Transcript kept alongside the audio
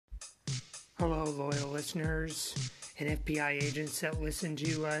Hello, loyal listeners and FBI agents that listen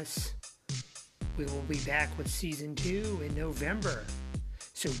to us. We will be back with Season 2 in November.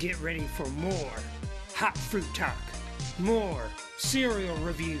 So get ready for more hot fruit talk, more cereal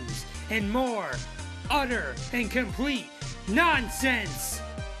reviews, and more utter and complete nonsense.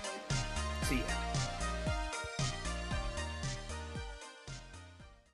 See ya.